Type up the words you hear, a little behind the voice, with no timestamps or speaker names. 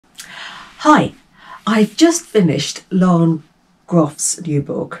Hi, I've just finished Lauren Groff's new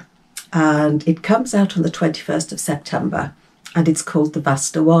book and it comes out on the 21st of September and it's called The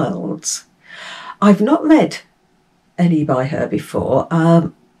Vaster Wilds. I've not read any by her before.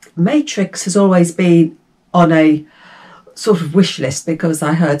 Matrix has always been on a sort of wish list because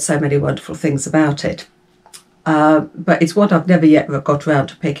I heard so many wonderful things about it. But it's what I've never yet got around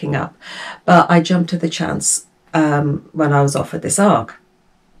to picking up. But I jumped at the chance when I was offered this ARC.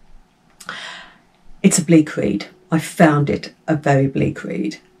 It's a bleak read. I found it a very bleak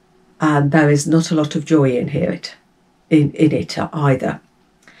read, and there is not a lot of joy in it either.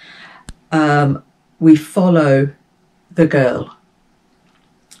 We follow the girl,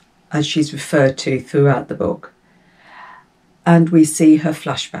 as she's referred to throughout the book, and we see her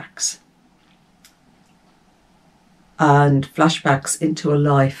flashbacks into a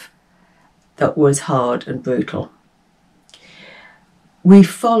life that was hard and brutal. We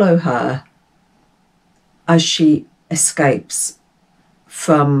follow her as she escapes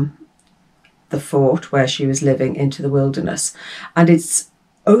from the fort where she was living into the wilderness. And it's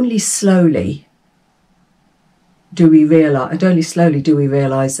only slowly do we realise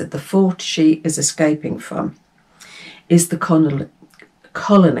that the fort she is escaping from is the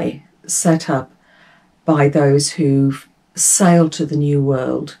colony set up by those who've sailed to the New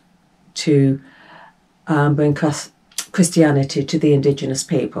World to bring Christianity to the indigenous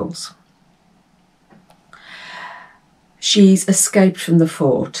peoples. She's escaped from the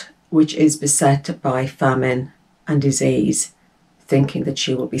fort, which is beset by famine and disease, thinking that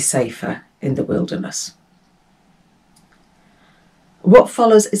she will be safer in the wilderness. What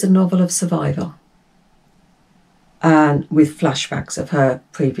follows is a novel of survival, and with flashbacks of her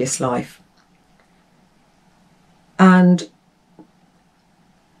previous life. And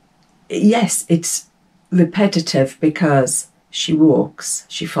yes, it's repetitive because she walks,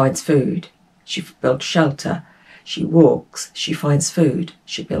 she finds food, she builds shelter. She walks, she finds food,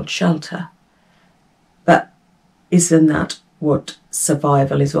 she builds shelter. But isn't that what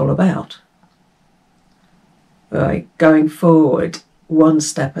survival is all about? Right, going forward one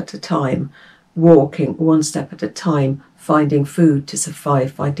step at a time, walking one step at a time, finding food to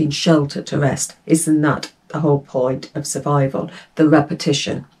survive, finding shelter to rest. Isn't that the whole point of survival? The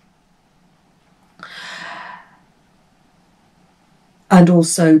repetition. And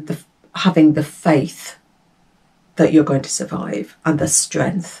also having the faith that you're going to survive and the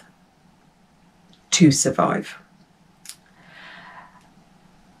strength to survive.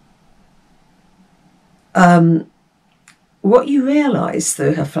 What you realise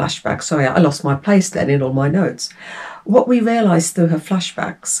through her flashbacks, sorry, I lost my place then in all my notes. What we realise through her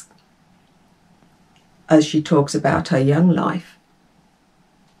flashbacks, as she talks about her young life,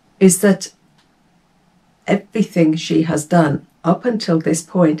 is that everything she has done up until this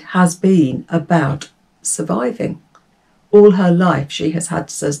point has been about surviving. All her life she has had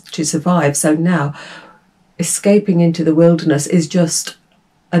to survive, so now escaping into the wilderness is just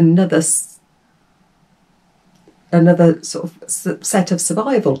another sort of set of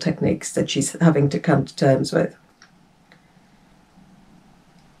survival techniques that she's having to come to terms with.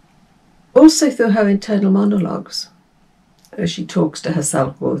 Also through her internal monologues, as she talks to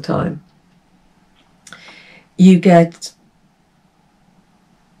herself all the time, you get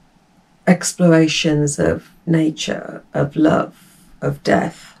explorations of nature, of love, of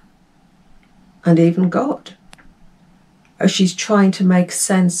death, and even God, as she's trying to make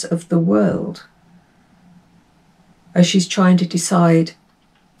sense of the world, as she's trying to decide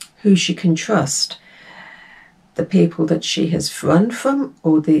who she can trust, the people that she has run from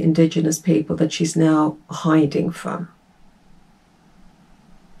or the indigenous people that she's now hiding from.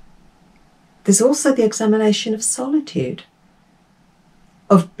 There's also the examination of solitude,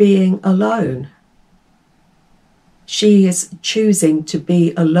 of being alone. She is choosing to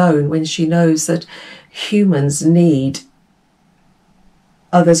be alone when she knows that humans need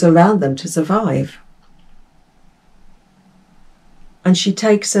others around them to survive. And she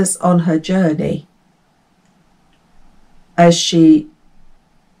takes us on her journey as she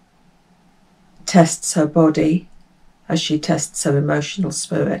tests her body, as she tests her emotional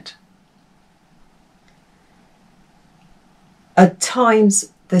spirit. At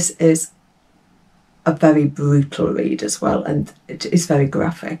times, this is a very brutal read as well, and it is very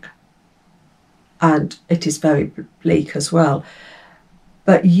graphic, and it is very bleak as well.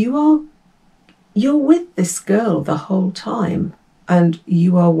 But you're with this girl the whole time, and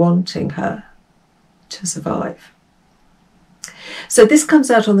you are wanting her to survive. So this comes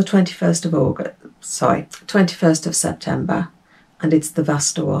out on the 21st of September, and it's The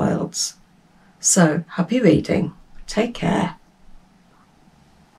Vaster Wilds. So happy reading. Take care.